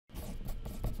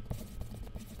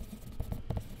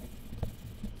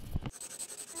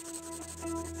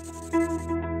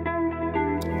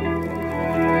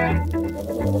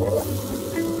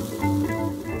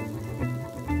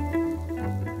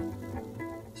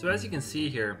So as you can see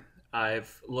here,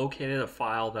 I've located a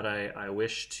file that I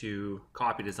wish to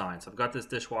copy design. So I've got this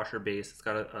dishwasher base, it's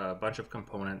got a bunch of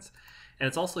components, and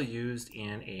it's also used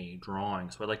in a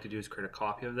drawing. So what I'd like to do is create a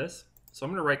copy of this. So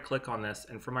I'm going to right click on this,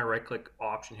 and for my right click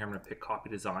option here, I'm going to pick copy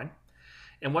design.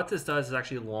 And what this does is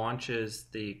actually launches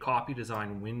the copy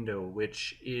design window,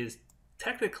 which is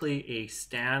technically a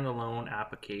standalone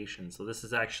application. So this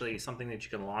is actually something that you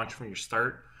can launch from your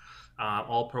start,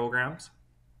 all programs.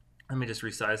 Let me just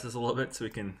resize this a little bit so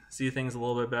we can see things a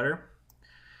little bit better.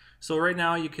 So right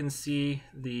now you can see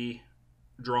the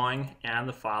drawing and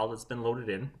the file that's been loaded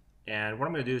in. And what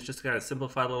I'm going to do is just to kind of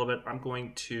simplify a little bit, I'm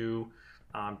going to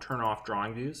turn off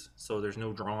drawing views, so there's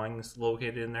no drawings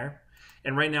located in there.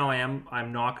 And right now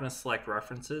I'm not going to select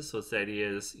references. So the idea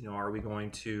is, are we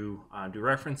going to do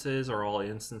references or all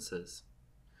instances?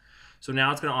 So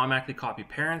now it's going to automatically copy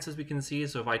parents, as we can see.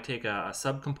 So if I take a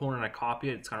subcomponent and I copy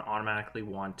it, it's going to automatically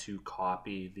want to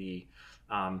copy the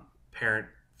parent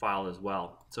file as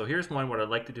well. So here's one. What I'd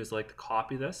like to do is I'd like to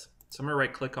copy this. So I'm going to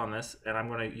right click on this and I'm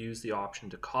going to use the option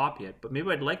to copy it. But maybe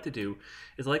what I'd like to do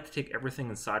is I'd like to take everything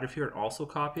inside of here and also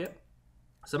copy it.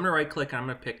 So I'm going to right click and I'm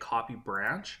going to pick copy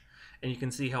branch. And you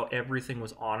can see how everything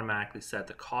was automatically set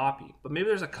to copy. But maybe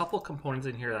there's a couple components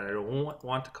in here that I don't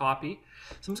want to copy.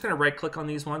 So I'm just going to right click on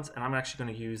these ones and I'm actually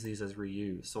going to use these as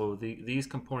reuse. So these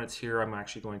components here I'm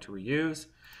actually going to reuse.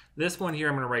 This one here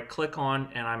I'm going to right click on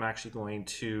and I'm actually going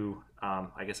to,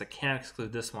 I guess I can't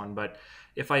exclude this one, but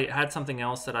if I had something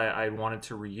else that I wanted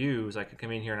to reuse, I could come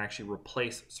in here and actually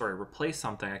replace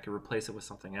something. I could replace it with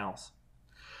something else.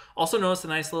 Also notice a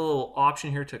nice little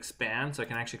option here to expand, so I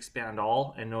can actually expand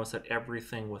all, and notice that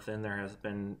everything within there has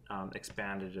been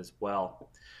expanded as well.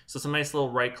 So some nice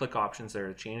little right click options there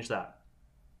to change that.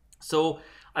 So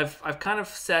I've kind of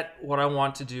set what I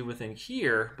want to do within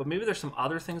here, but maybe there's some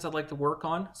other things I'd like to work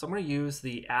on. So I'm going to use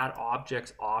the add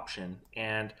objects option,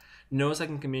 and notice I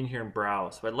can come in here and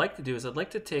browse. What I'd like to do is I'd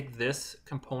like to take this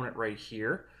component right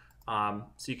here.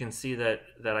 So you can see that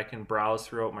I can browse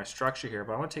throughout my structure here,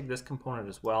 but I want to take this component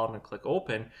as well. I'm going to click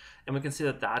open and we can see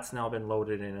that that's now been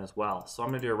loaded in as well. So I'm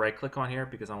going to do a right click on here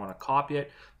because I want to copy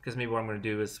it, because maybe what I'm going to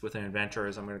do is within Inventor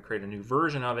is I'm going to create a new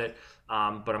version of it, but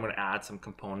I'm going to add some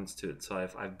components to it. So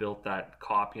I've built that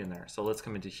copy in there. So let's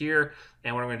come into here,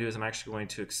 and what I'm going to do is I'm actually going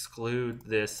to exclude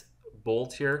this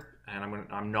bolt here, and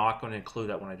I'm not going to include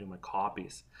that when I do my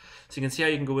copies. So you can see how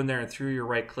you can go in there and through your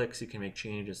right clicks you can make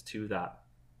changes to that.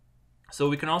 So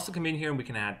we can also come in here and we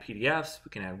can add PDFs,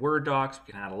 we can add Word docs,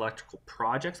 we can add electrical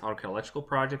projects, AutoCAD electrical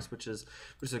projects, which is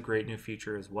a great new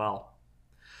feature as well.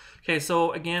 Okay,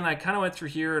 so again, I kind of went through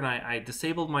here and I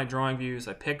disabled my drawing views.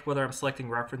 I picked whether I'm selecting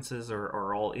references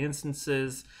or all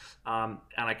instances, and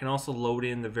I can also load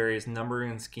in the various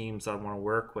numbering schemes that I want to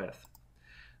work with.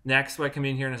 Next, what I come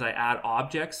in here and is I add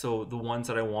objects, so the ones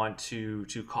that I want to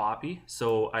copy.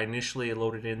 So I initially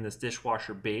loaded in this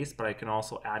dishwasher base, but I can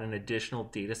also add in additional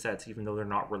data sets even though they're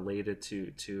not related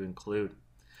to include.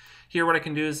 Here what I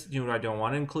can do is, I don't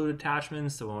want to include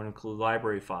attachments, so I want to include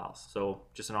library files. So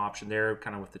just an option there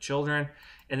kind of with the children.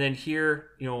 And then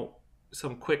here,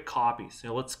 some quick copies.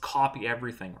 Let's copy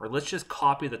everything, or let's just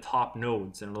copy the top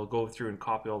nodes and it'll go through and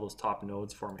copy all those top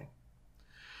nodes for me.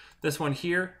 This one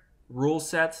here, rule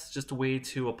sets, just a way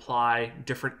to apply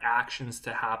different actions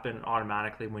to happen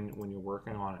automatically when you're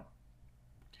working on it.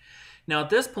 Now at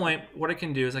this point, what I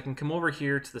can do is I can come over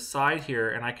here to the side here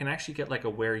and I can actually get like a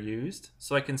where used.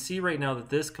 So I can see right now that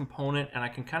this component, and I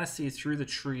can kind of see through the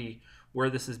tree where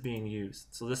this is being used.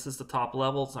 So this is the top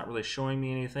level, it's not really showing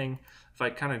me anything. If I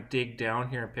kind of dig down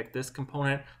here and pick this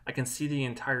component, I can see the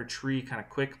entire tree kind of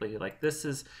quickly. Like this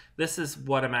is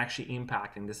what I'm actually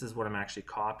impacting, this is what I'm actually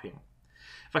copying.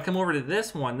 If I come over to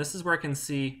this one, this is where I can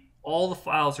see all the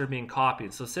files are being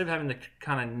copied. So instead of having to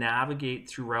kind of navigate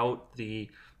throughout the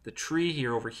tree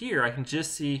here over here, I can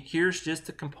just see here's just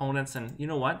the components, and you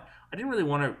know what? I didn't really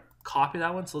want to copy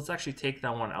that one, so let's actually take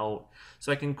that one out.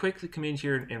 So I can quickly come in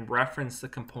here and reference the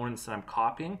components that I'm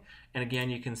copying. And again,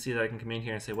 you can see that I can come in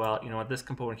here and say, well, what, this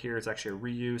component here is actually a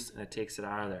reuse, and it takes it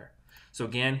out of there. So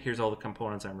again, here's all the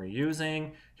components I'm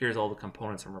reusing, here's all the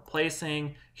components I'm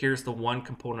replacing, here's the one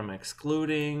component I'm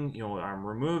excluding, I'm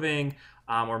removing,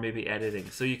 or maybe editing.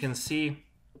 So you can see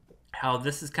how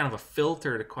this is kind of a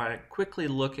filter to quite quickly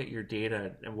look at your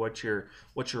data and what you're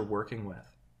working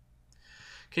with.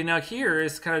 Okay, now here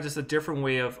is kind of just a different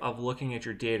way of looking at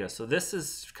your data. So this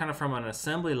is kind of from an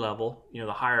assembly level,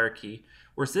 the hierarchy,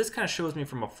 whereas this kind of shows me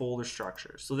from a folder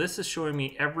structure. So this is showing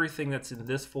me everything that's in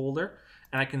this folder,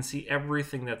 and I can see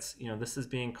everything that's, this is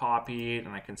being copied,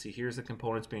 and I can see here's the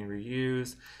components being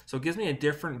reused. So it gives me a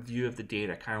different view of the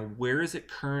data, kind of where is it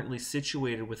currently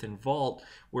situated within Vault,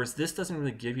 whereas this doesn't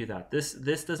really give you that. This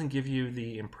doesn't give you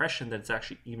the impression that it's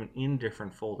actually even in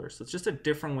different folders. So it's just a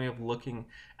different way of looking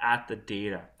at the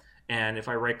data. And if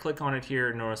I right click on it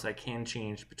here, notice I can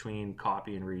change between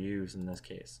copy and reuse in this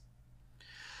case.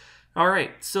 All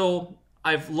right, so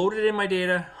I've loaded in my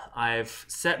data, I've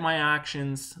set my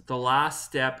actions. The last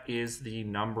step is the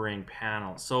numbering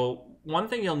panel. So one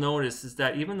thing you'll notice is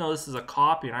that even though this is a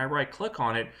copy and I right click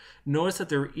on it, notice that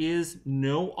there is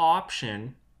no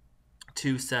option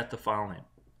to set the file name.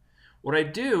 What I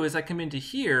do is I come into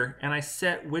here and I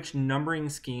set which numbering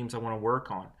schemes I want to work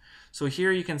on. So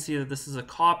here you can see that this is a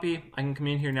copy. I can come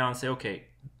in here now and say, okay,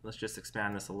 let's just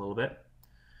expand this a little bit.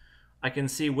 I can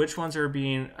see which ones are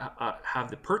being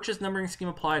have the purchase numbering scheme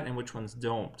applied and which ones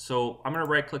don't. So I'm going to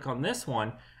right click on this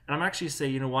one and I'm actually say,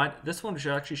 you know what, this one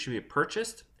should be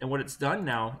purchased, and what it's done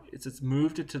now is it's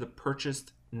moved it to the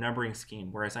purchased numbering scheme,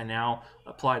 whereas I now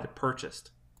apply the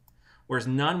purchased. Whereas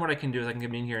none, what I can do is I can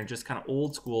come in here and just kind of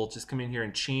old school, just come in here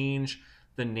and change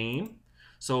the name.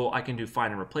 So I can do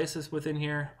find and replace this within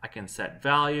here. I can set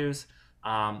values.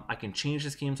 I can change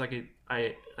the schemes like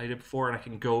I did before, and I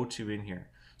can go to in here.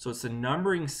 So it's a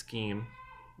numbering scheme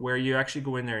where you actually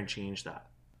go in there and change that.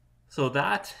 So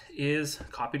that is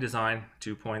Copy Design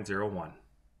 2.01.